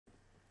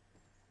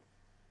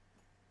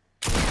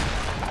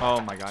Oh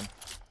my god.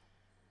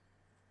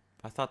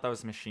 I thought that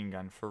was a machine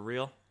gun. For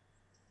real?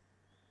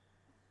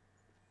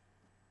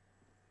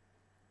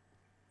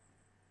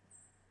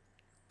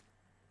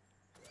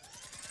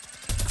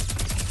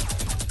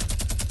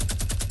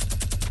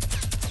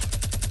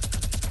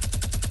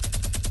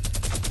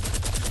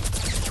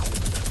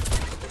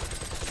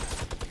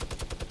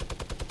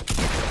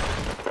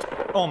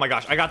 Oh my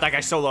gosh, I got that guy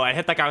so low. I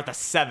hit that guy with a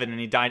 7 and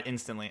he died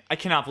instantly. I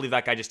cannot believe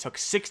that guy just took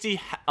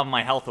 60 of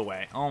my health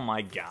away. Oh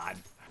my god.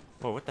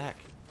 Whoa, what the heck?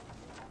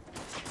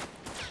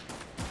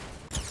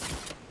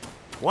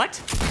 What?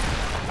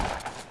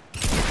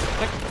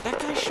 That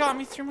guy shot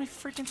me through my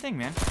freaking thing,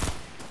 man.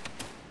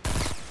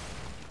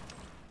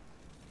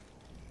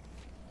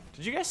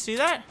 Did you guys see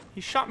that?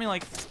 He shot me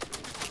like...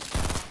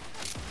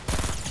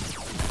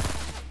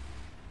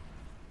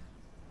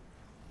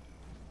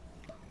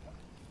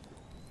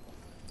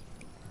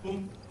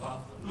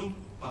 Oompa,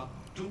 loompa,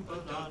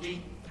 doompa da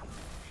dee.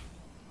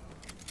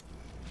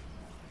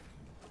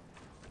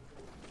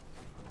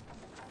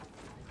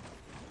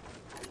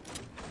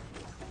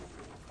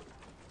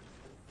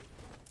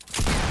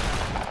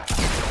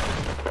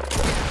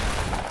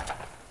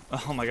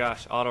 Oh my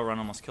gosh, auto run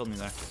almost killed me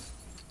there.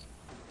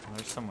 Oh,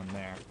 there's someone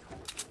there.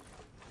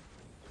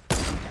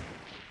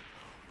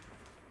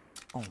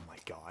 Oh my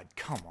god,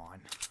 come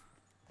on.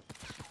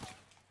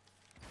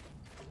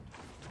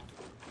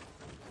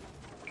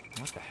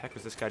 What the heck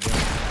was this guy doing?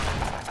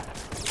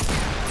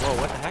 Whoa,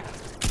 what the heck?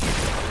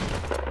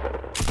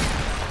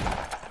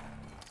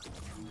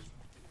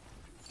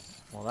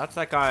 Well, that's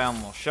that guy I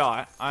almost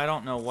shot. I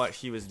don't know what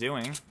he was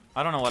doing.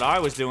 I don't know what I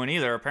was doing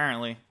either,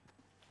 apparently.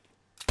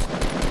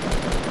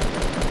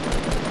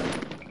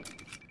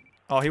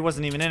 Oh, he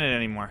wasn't even in it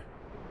anymore.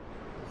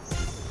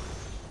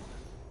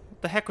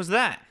 What the heck was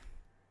that?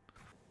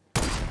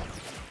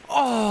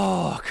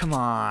 Oh, come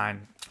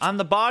on. I'm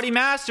the body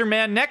master,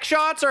 man. Neck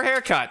shots or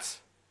haircuts?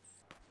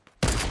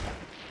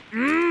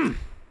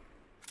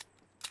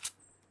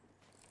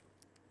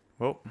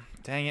 Whoa,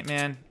 dang it,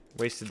 man.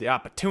 Wasted the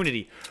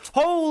opportunity.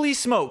 Holy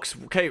smokes.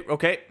 Okay,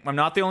 okay. I'm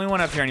not the only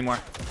one up here anymore.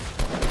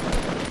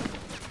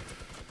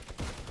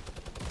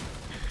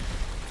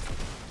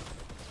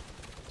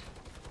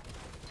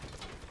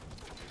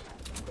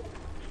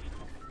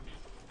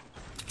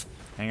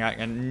 Hang on, I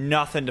got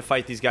nothing to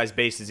fight these guys'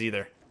 bases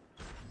either.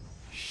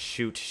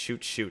 Shoot,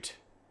 shoot, shoot.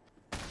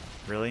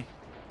 Really?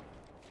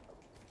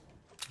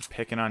 You're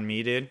picking on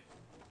me, dude?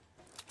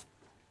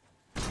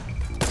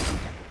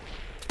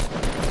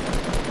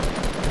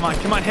 Come on,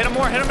 come on, hit him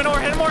more, hit him more,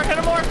 hit him more, hit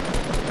him more!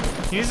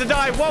 He needs to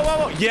die. Whoa,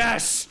 whoa, whoa.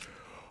 Yes!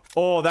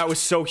 Oh, that was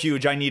so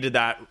huge. I needed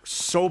that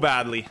so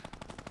badly.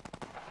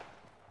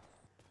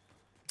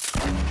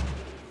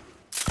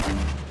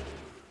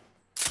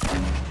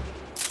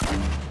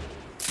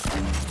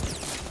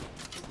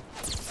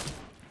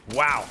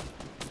 Wow.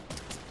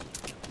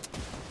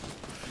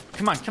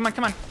 Come on, come on,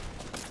 come on.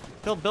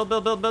 Build, build,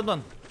 build, build, build,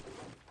 build.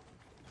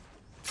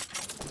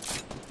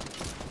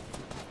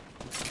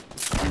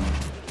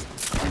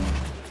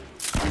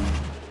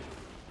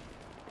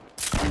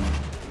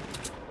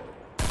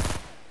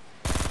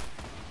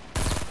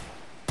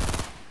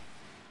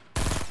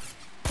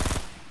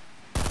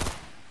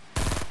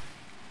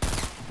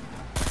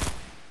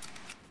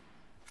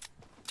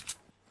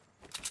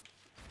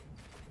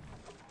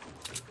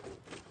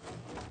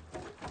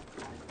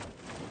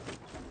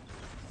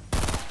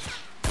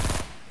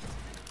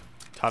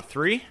 Top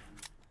 3.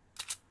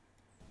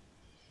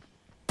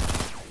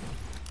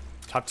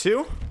 Top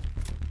 2.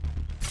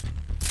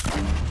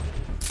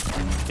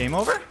 Game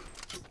over?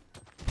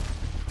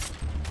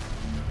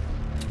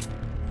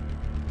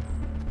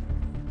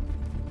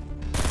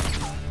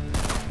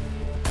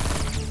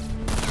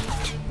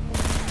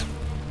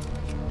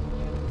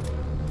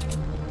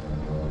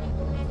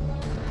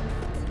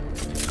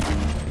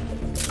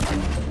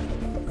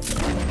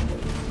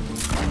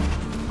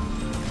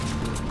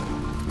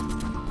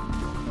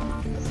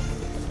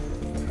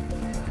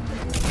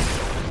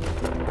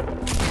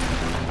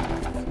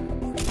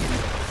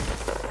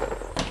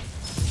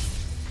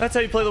 That's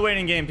how you play the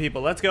waiting game,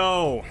 people. Let's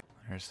go.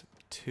 There's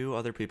 2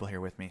 other people here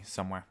with me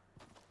somewhere.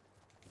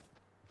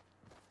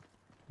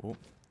 Ooh.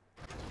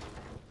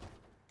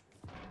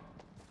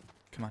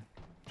 Come on.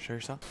 Show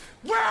yourself.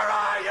 Where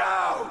are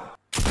you?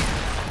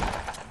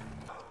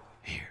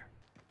 Here.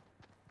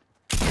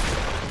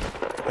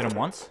 Hit him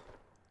once.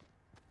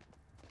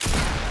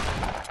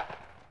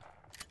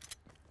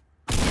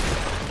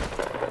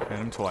 Hit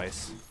him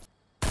twice.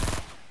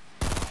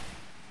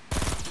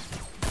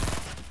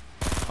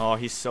 Oh,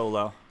 he's so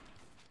low.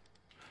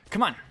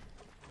 Come on.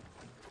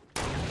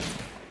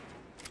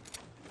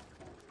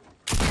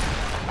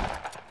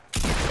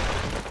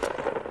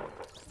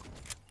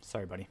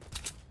 Sorry, buddy.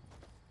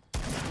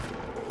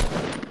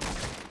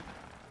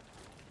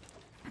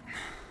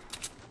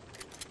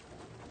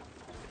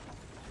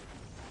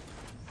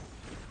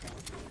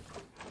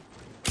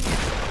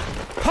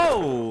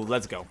 Ho!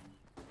 Let's go.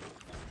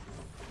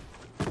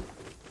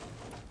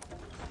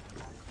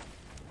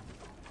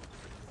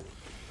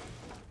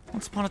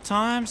 Once upon a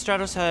time,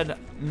 Stratos had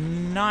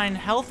 9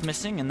 health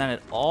missing, and then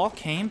it all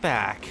came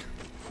back.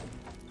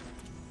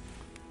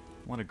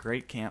 What a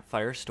great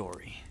campfire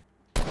story.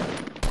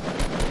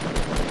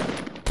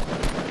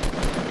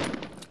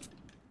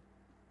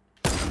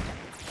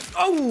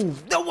 Oh,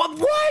 no,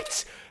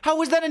 what? How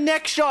was that a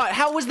neck shot?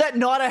 How was that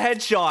not a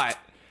headshot?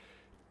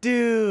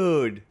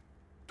 Dude.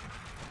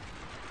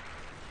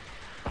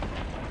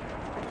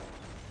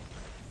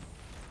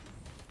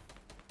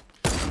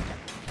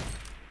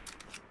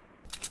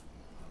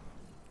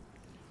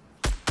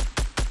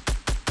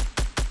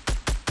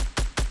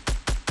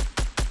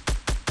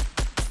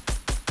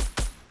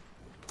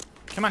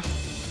 Come on.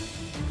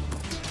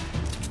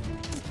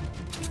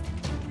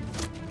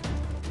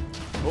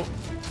 Oh.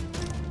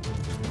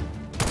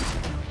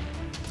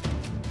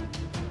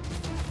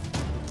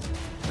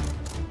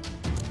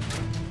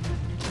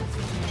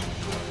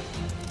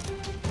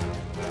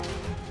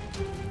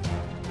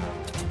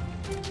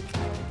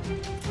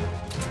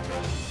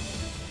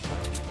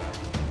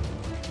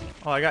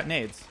 Oh, I got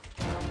nades.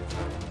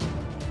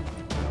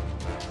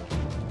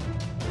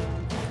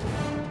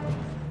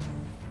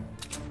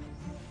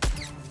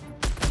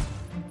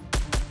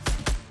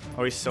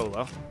 Oh, he's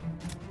solo.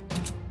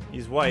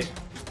 He's white.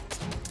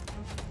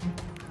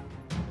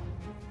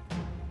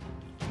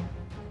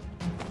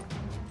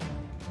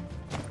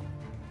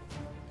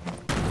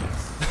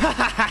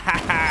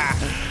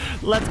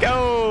 Let's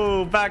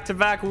go!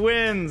 Back-to-back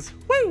wins.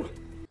 Woo!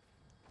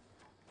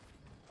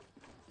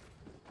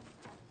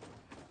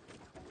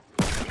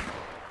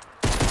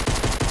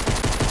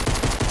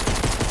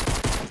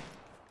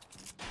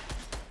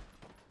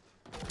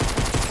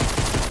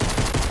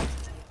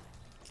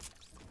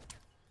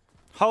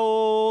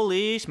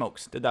 Holy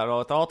smokes. Did that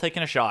all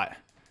taking a shot.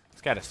 This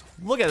guy just,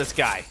 look at this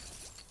guy.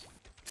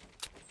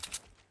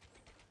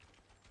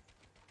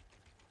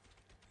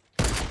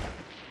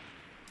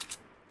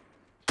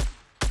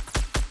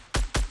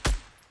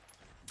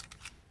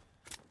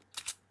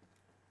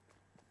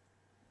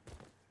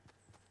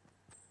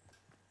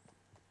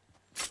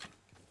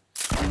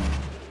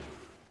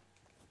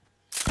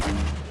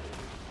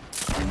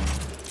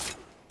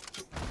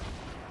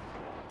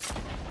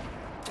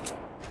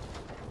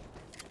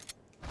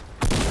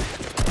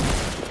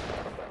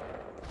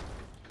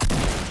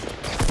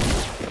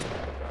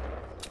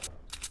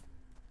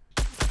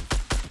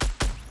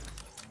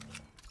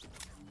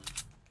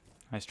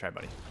 Nice try,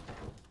 buddy.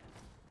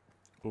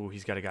 Ooh,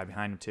 he's got a guy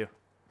behind him, too.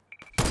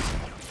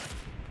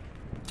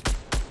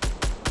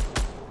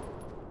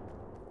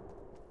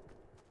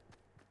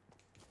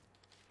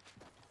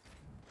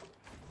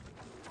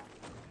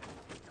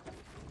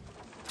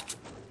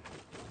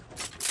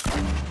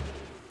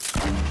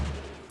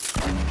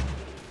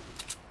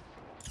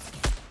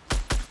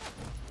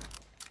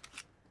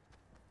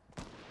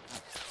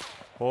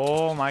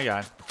 Oh, my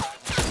God.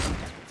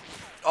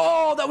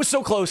 Oh, that was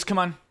so close. Come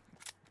on.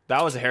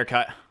 That was a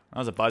haircut. That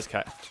was a buzz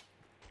cut.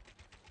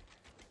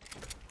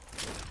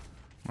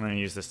 I'm gonna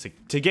use this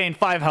to gain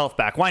 5 health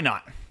back. Why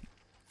not?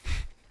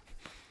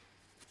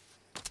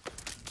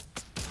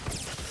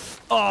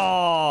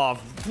 Oh,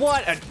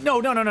 what?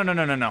 No.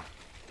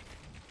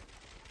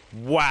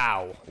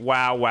 Wow.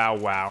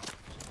 Wow.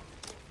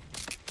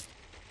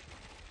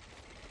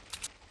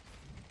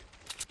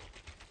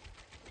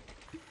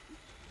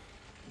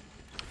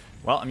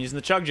 Well, I'm using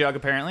the chug jug,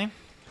 apparently.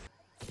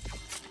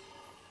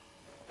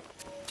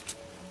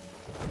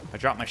 I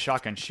dropped my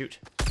shotgun. Shoot.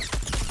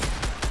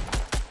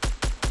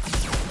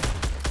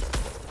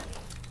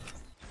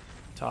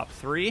 Top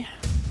 3.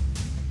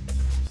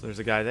 So there's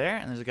a guy there,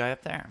 and there's a guy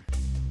up there.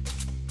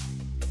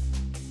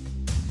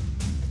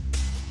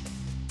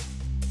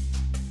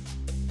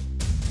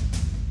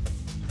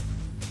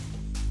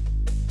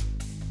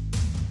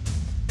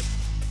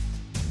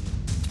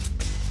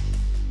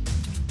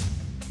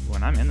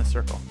 When I'm in the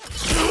circle.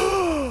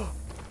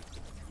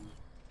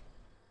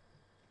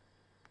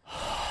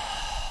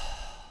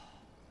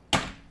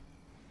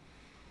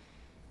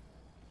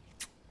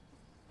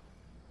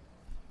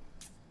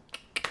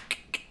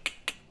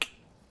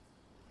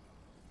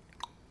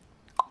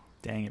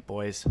 Dang it,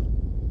 boys.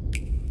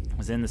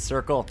 Was in the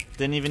circle.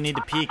 Didn't even need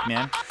to peek,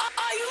 man.